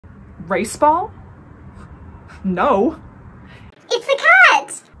Race ball? No. It's a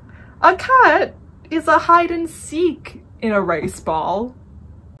cat! A cat is a hide and seek in a race ball.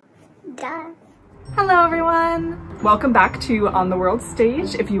 Duh. Hello everyone! Welcome back to On the World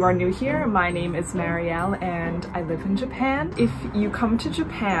Stage. If you are new here, my name is Marielle and I live in Japan. If you come to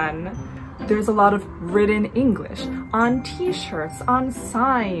Japan, there's a lot of written English on t-shirts, on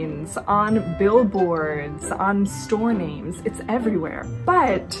signs, on billboards, on store names. It's everywhere.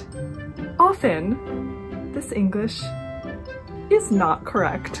 But often, this English is not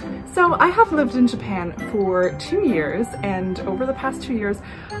correct. So I have lived in Japan for 2 years, and over the past 2 years,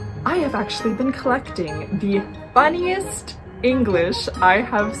 I have actually been collecting the funniest English I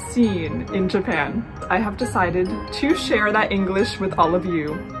have seen in Japan. I have decided to share that English with all of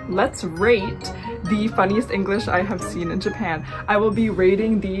you. Let's rate the funniest English I have seen in Japan. I will be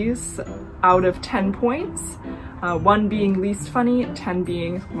rating these out of 10 points, 1 being least funny, 10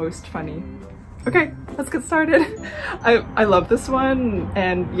 being most funny. Okay, let's get started. I love this one,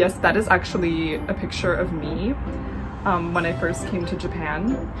 and yes, that is actually a picture of me when I first came to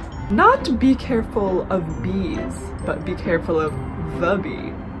Japan. Not be careful of bees, but be careful of the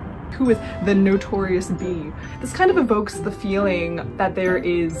bee. Who is the notorious bee? This kind of evokes the feeling that there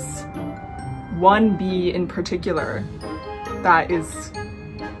is one bee in particular that is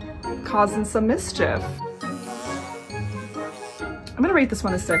causing some mischief. I'm gonna rate this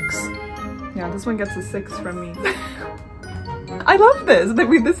one a 6. Yeah, this one gets a 6 from me. I love this.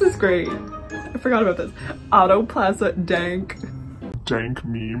 This is great. I forgot about this. Auto Plaza Dank. Dank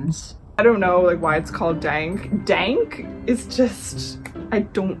memes. I don't know like why it's called dank. Dank is just, I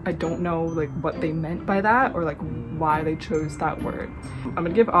don't know like what they meant by that or like why they chose that word. I'm gonna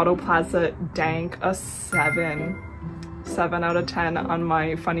give Auto Plaza Dank a 7. 7 out of 10 on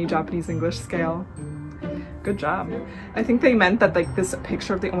my funny Japanese English scale. Good job. I think they meant that like this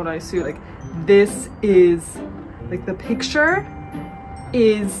picture of the Omuraisu, like this is like the picture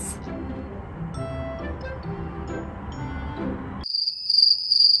is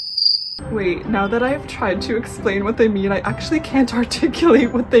wait, now that I've tried to explain what they mean, I actually can't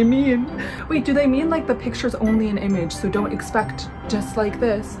articulate what they mean. Wait, do they mean like the picture's only an image, so don't expect just like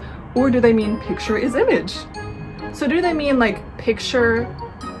this? Or do they mean picture is image? So do they mean like picture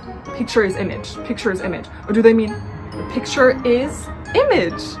is image, picture is image? Or do they mean picture is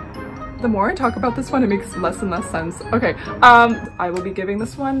image? The more I talk about this one, it makes less and less sense. Okay, I will be giving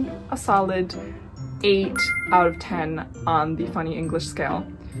this one a solid 8 out of 10 on the funny English scale.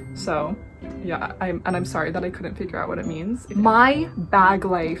 So yeah, I'm sorry that I couldn't figure out what it means. My bag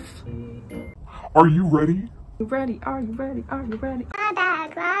life. Are you ready? You ready? Are you ready? Are you ready? My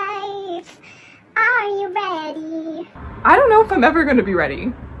bag life. Are you ready? I don't know if I'm ever gonna be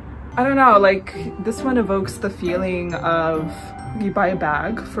ready. I don't know, like this one evokes the feeling of you buy a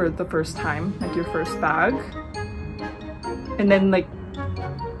bag for the first time, like your first bag, and then like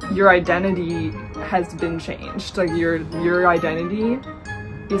your identity has been changed. Like your identity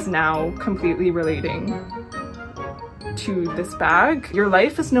is now completely relating to this bag. Your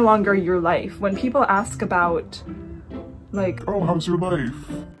life is no longer your life. When people ask about like, oh, how's your life?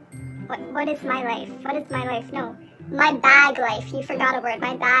 What is my life? What is my life? No. My bag life. You forgot a word.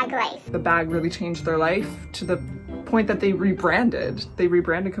 My bag life. The bag really changed their life to the point that they rebranded. They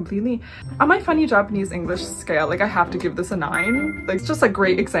rebranded completely. On my funny Japanese English scale, like I have to give this a 9. Like it's just a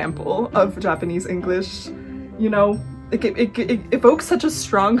great example of Japanese English, you know? Like it evokes such a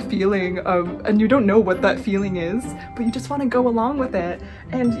strong feeling of, and you don't know what that feeling is, but you just want to go along with it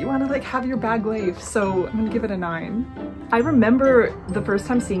and you want to like have your bag life. So I'm gonna give it a 9. I remember the first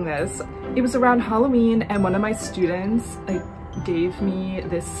time seeing this, it was around Halloween and one of my students like gave me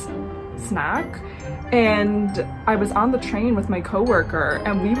this snack and I was on the train with my coworker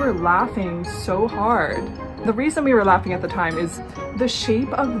and we were laughing so hard. The reason we were laughing at the time is the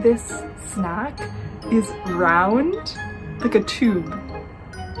shape of this snack is round like a tube.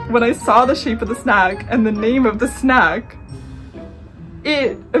 When I saw the shape of the snack and the name of the snack,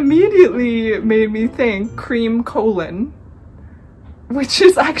 it immediately made me think cream colon, which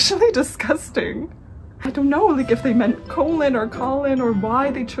is actually disgusting. I don't know like if they meant colon or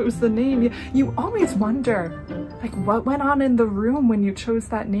why they chose the name. You always wonder like what went on in the room when you chose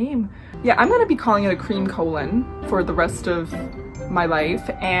that name. Yeah, I'm gonna be calling it a cream colon for the rest of my life,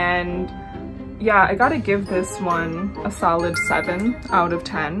 and yeah, I gotta give this one a solid 7 out of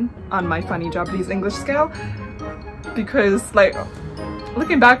 10 on my funny Japanese English scale, because like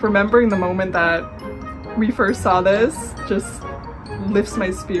looking back, remembering the moment that we first saw this just lifts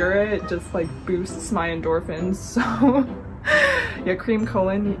my spirit, just like boosts my endorphins. So yeah, cream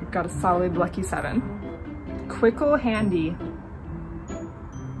colon, you got a solid lucky 7. Quickle handy.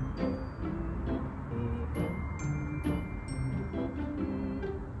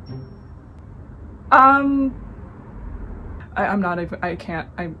 I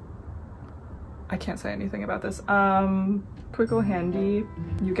can't say anything about this. Quick or handy,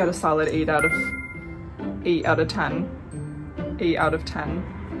 you get a solid 8 out of 10. 8 out of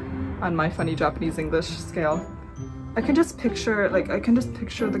 10 on my funny Japanese English scale. I can just picture,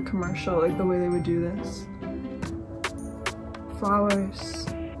 the commercial, like the way they would do this. Flowers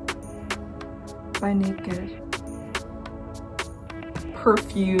by Naked.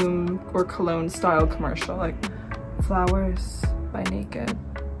 Perfume or cologne style commercial, like Flowers by Naked.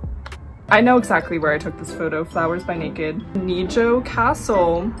 I know exactly where I took this photo. Flowers by Naked. Nijo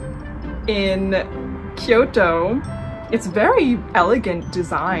Castle in Kyoto. It's very elegant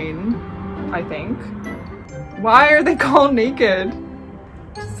design, I think. Why are they called naked?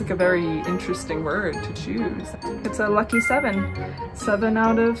 It's like a very interesting word to choose. It's a lucky 7. 7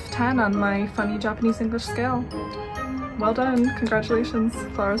 out of 10 on my funny Japanese English scale. Well done, congratulations,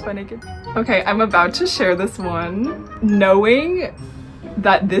 Flowers by Naked. Okay, I'm about to share this one, knowing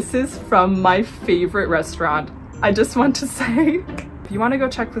that this is from my favorite restaurant. I just want to say, if you want to go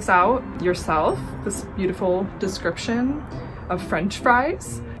check this out yourself, this beautiful description of French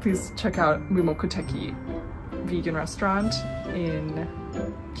fries, please check out Mumokuteki vegan restaurant in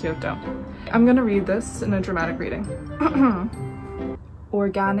Kyoto. I'm gonna read this in a dramatic reading.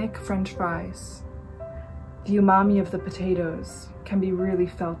 Organic French fries. The umami of the potatoes can be really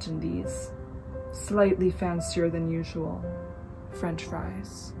felt in these slightly fancier than usual French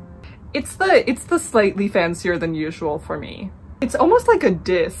fries. It's the slightly fancier than usual for me. It's almost like a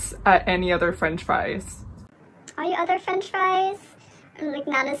diss at any other French fries. All you other French fries are like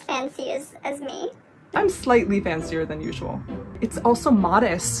not as fancy as me. I'm slightly fancier than usual. It's also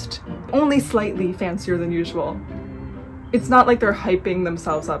modest. Only slightly fancier than usual. It's not like they're hyping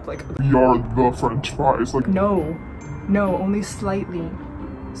themselves up like, We are the French fries. Like, no, only slightly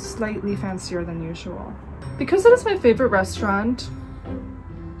fancier than usual. Because it is my favorite restaurant,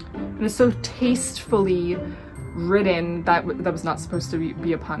 and it's so tastefully written, that was not supposed to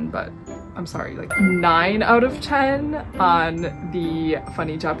be a pun, but I'm sorry, like 9 out of 10 on the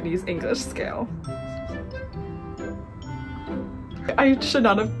funny Japanese English scale. I should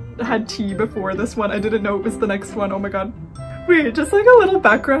not have had tea before this one. I didn't know it was the next one. Oh my god. Wait, just like a little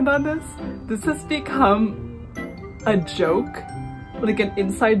background on this. This has become a joke, like an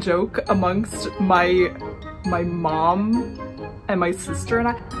inside joke amongst my mom and my sister and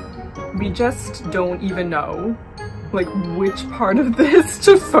I. We just don't even know like which part of this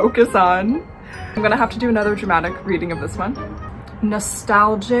to focus on. I'm gonna have to do another dramatic reading of this one.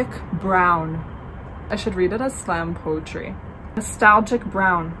 Nostalgic brown. I should read it as slam poetry. Nostalgic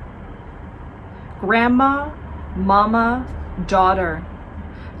brown. Grandma, mama, daughter.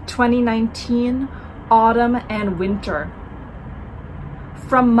 2019, autumn and winter.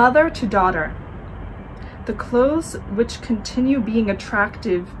 From mother to daughter. The clothes which continue being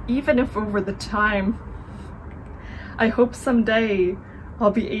attractive even if over the time. I hope someday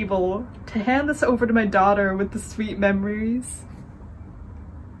I'll be able to hand this over to my daughter with the sweet memories.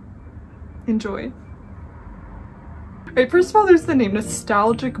 Enjoy. Right, first of all, there's the name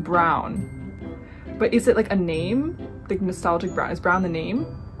Nostalgic Brown. But is it like a name? Like Nostalgic Brown? Is brown the name?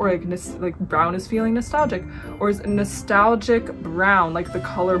 Or like brown is feeling nostalgic? Or is Nostalgic Brown, like the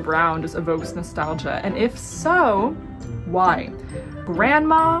color brown, just evokes nostalgia? And if so, why?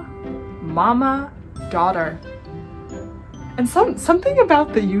 Grandma, mama, daughter. And something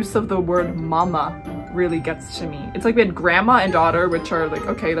about the use of the word mama really gets to me. It's like we had grandma and daughter, which are like,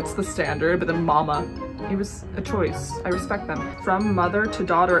 okay, that's the standard, but then mama. It was a choice. I respect them. From mother to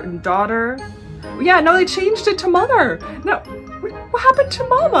daughter, and daughter. Yeah, no, they changed it to mother. No, what happened to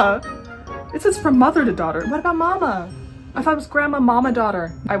mama? It says from mother to daughter. What about mama? I thought it was grandma, mama,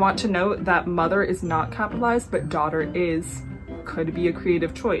 daughter. I want to note that mother is not capitalized, but daughter is. Could be a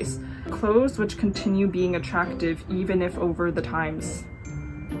creative choice. Clothes which continue being attractive even if over the times.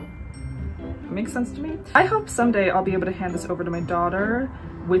 Makes sense to me. I hope someday I'll be able to hand this over to my daughter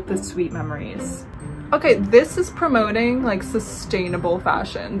with the sweet memories. Okay, this is promoting like sustainable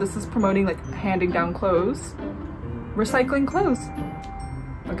fashion. This is promoting like handing down clothes, recycling clothes.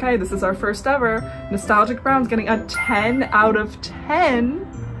 Okay, this is our first ever. Nostalgic Brown's getting a 10 out of 10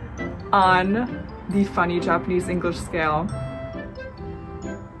 on the funny Japanese English scale.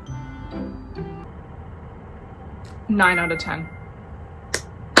 9 out of 10.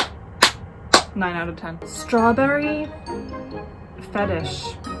 9 out of 10. Strawberry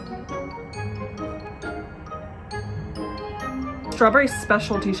fetish. Strawberry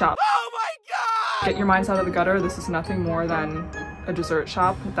specialty shop. Oh my god! Get your minds out of the gutter. This is nothing more than a dessert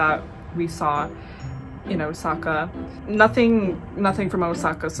shop that we saw in Osaka. Nothing from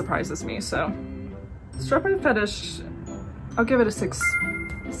Osaka surprises me, so Strawberry fetish, I'll give it a 6.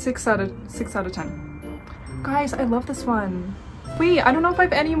 6 out of 10. Guys, I love this one. Wait, I don't know if I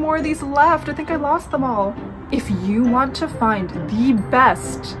have any more of these left. I think I lost them all. If you want to find the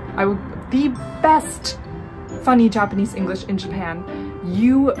best, the best funny Japanese English in Japan,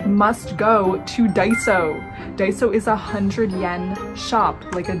 you must go to Daiso. Daiso is a 100 yen shop,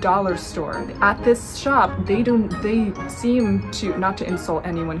 like a dollar store. At this shop, they seem to, not to insult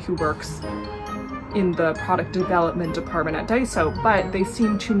anyone who works in the product development department at Daiso, but they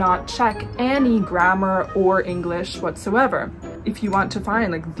seem to not check any grammar or English whatsoever. If you want to find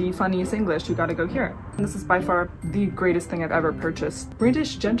like the funniest English, you gotta go here. And this is by far the greatest thing I've ever purchased.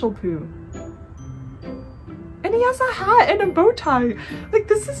 British Gentle Poo. And he has a hat and a bow tie. Like,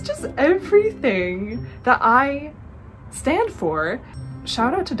 this is just everything that I stand for.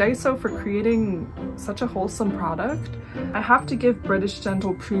 Shout out to Daiso for creating such a wholesome product. I have to give British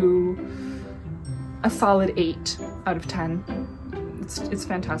Gentle Poo a solid 8 out of 10. It's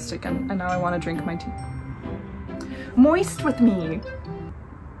fantastic, and now I want to drink my tea. Moist with me.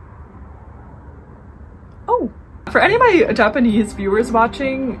 Oh, for any of my Japanese viewers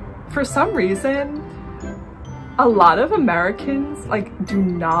watching, for some reason, a lot of Americans like do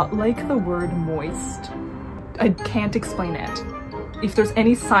not like the word moist. I can't explain it. If there's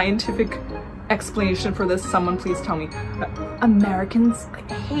any scientific explanation for this, someone please tell me. Americans like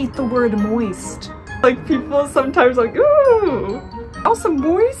hate the word moist. Like, people sometimes like, ooh. Also,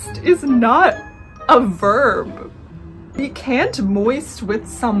 moist is not a verb. You can't moist with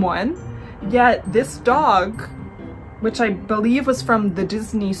someone, yet this dog, which I believe was from the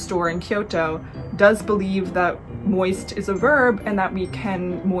Disney store in Kyoto, does believe that moist is a verb and that we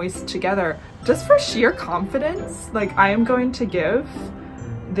can moist together. Just for sheer confidence, like, I am going to give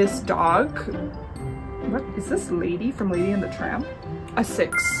this dog, what is this lady from Lady and the Tramp? A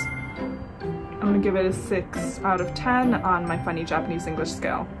 6. I'm gonna give it a 6 out of 10 on my funny Japanese English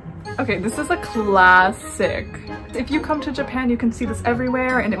scale. Okay, this is a classic. If you come to Japan, you can see this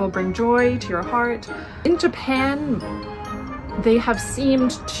everywhere and it will bring joy to your heart. In Japan, they have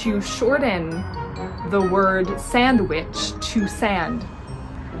seemed to shorten the word sandwich to sand.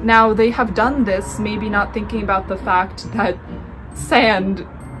 Now, they have done this maybe not thinking about the fact that sand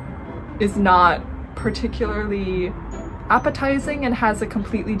is not particularly appetizing and has a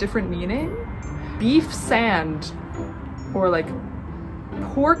completely different meaning. Beef sand, or like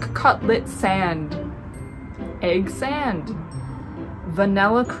pork cutlet sand, egg sand,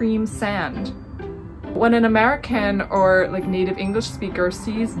 vanilla cream sand. When an American or like native English speaker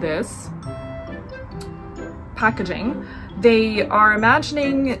sees this packaging, they are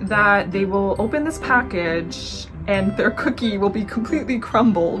imagining that they will open this package and their cookie will be completely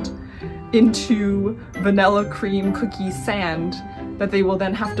crumbled into vanilla cream cookie sand that they will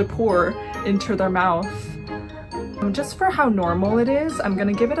then have to pour into their mouth. Just for how normal it is, I'm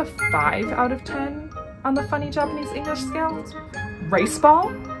gonna give it a 5 out of 10 on the funny Japanese English scale. Rice ball?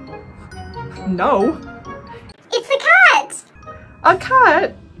 No. It's a cat! A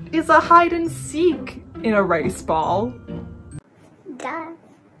cat is a hide and seek in a rice ball. Duh.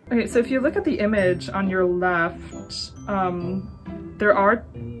 Okay, so if you look at the image on your left, there are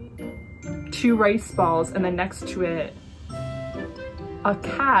 2 rice balls, and then next to it, a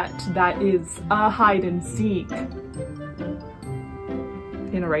cat that is a hide and seek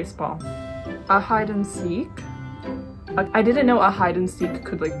in a rice ball. A hide and seek? I didn't know a hide and seek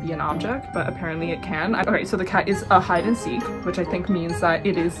could like be an object, but apparently it can. Okay, so the cat is a hide and seek, which I think means that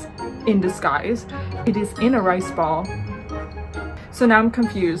it is in disguise. It is in a rice ball. So now I'm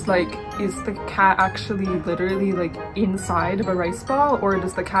confused, like, is the cat actually literally like inside of a rice ball, or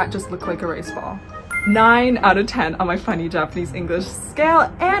does the cat just look like a rice ball? 9 out of 10 on my funny Japanese English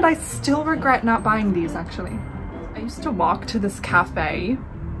scale, and I still regret not buying these actually. I used to walk to this cafe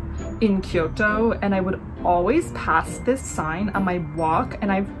in Kyoto and I would always pass this sign on my walk,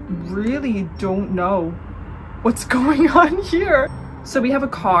 and I really don't know what's going on here. So we have a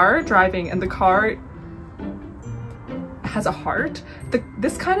car driving and the car has a heart.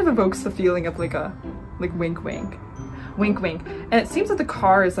 This kind of evokes the feeling of like a wink wink. Wink wink. And it seems that the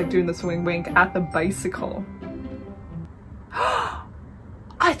car is like doing this wink wink at the bicycle.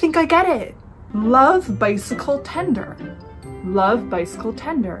 I think I get it. Love bicycle tender. Love bicycle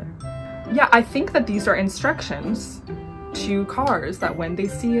tender. Yeah, I think that these are instructions to cars that when they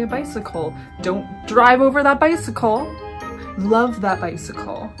see a bicycle, don't drive over that bicycle. Love that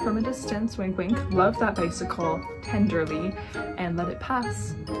bicycle from a distance, wink wink. Love that bicycle tenderly and let it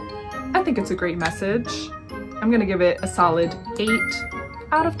pass. I think it's a great message. I'm gonna give it a solid 8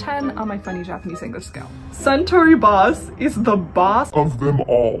 out of 10 on my funny Japanese English scale. Suntory Boss is the boss of them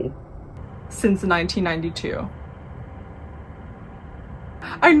all. since 1992.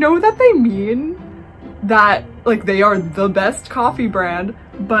 I know that they mean that like they are the best coffee brand,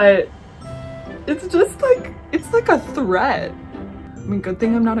 but it's just like, it's like a threat. I mean, good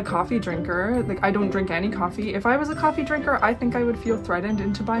thing I'm not a coffee drinker. Like, I don't drink any coffee. If I was a coffee drinker, I think I would feel threatened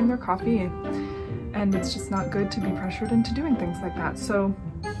into buying their coffee. And it's just not good to be pressured into doing things like that. So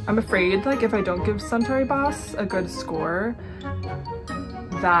I'm afraid, like, if I don't give Suntory Boss a good score,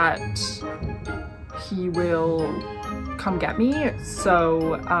 that he will come get me.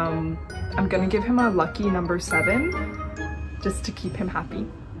 So I'm gonna give him a lucky number 7 just to keep him happy.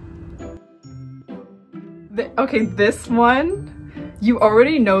 Okay, this one, you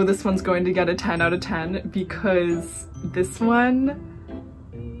already know this one's going to get a 10 out of 10 because this one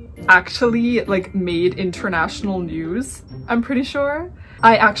actually like made international news, I'm pretty sure.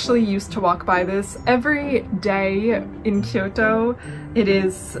 I actually used to walk by this every day in Kyoto. It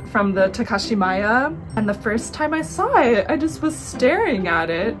is from the Takashimaya, and the first time I saw it, I just was staring at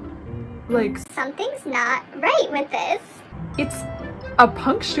it like, something's not right with this. It's a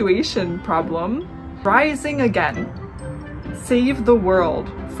punctuation problem. Rising again. Save the world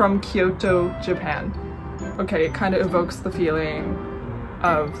from Kyoto, Japan. Okay, it kind of evokes the feeling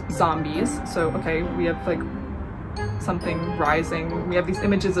of zombies. So, okay, we have like something rising. We have these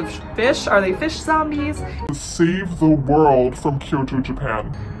images of fish. Are they fish zombies? Save the world from Kyoto,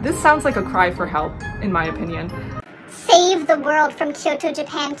 Japan. This sounds like a cry for help, in my opinion. Save the world from Kyoto,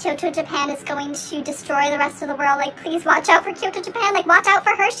 Japan. Kyoto, Japan is going to destroy the rest of the world. Like, please watch out for Kyoto, Japan. Like, watch out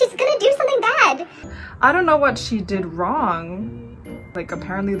for her. She's gonna do something bad. I don't know what she did wrong. Like,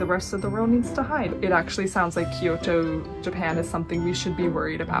 apparently the rest of the world needs to hide. It actually sounds like Kyoto, Japan is something we should be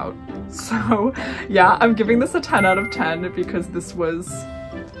worried about. So, yeah, I'm giving this a 10 out of 10 because this was,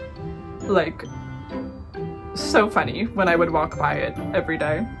 like, so funny when I would walk by it every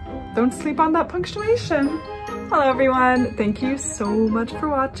day. Don't sleep on that punctuation. Hello everyone, thank you so much for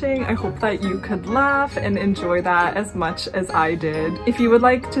watching. I hope that you could laugh and enjoy that as much as I did. If you would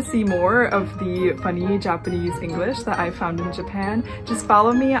like to see more of the funny Japanese English that I found in Japan, just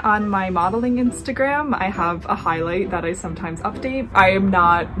follow me on my modeling Instagram. I have a highlight that I sometimes update. I am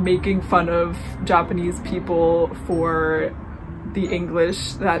not making fun of Japanese people for the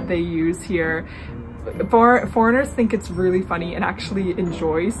English that they use here. Foreigners think it's really funny and actually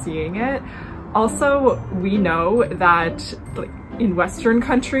enjoy seeing it. Also, we know that like, in Western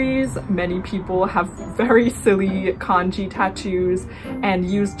countries, many people have very silly kanji tattoos and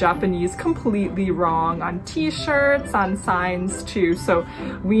use Japanese completely wrong on t-shirts, on signs too, so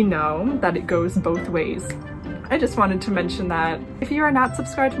we know that it goes both ways. I just wanted to mention that. If you are not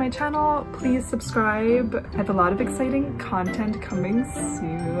subscribed to my channel, please subscribe. I have a lot of exciting content coming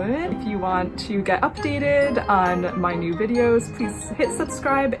soon. If you want to get updated on my new videos, please hit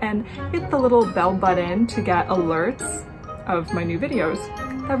subscribe and hit the little bell button to get alerts of my new videos.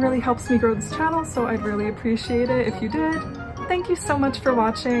 That really helps me grow this channel, so I'd really appreciate it if you did. Thank you so much for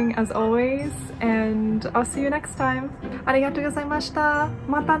watching as always, and I'll see you next time. ありがとうございました。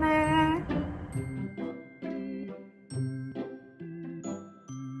またね。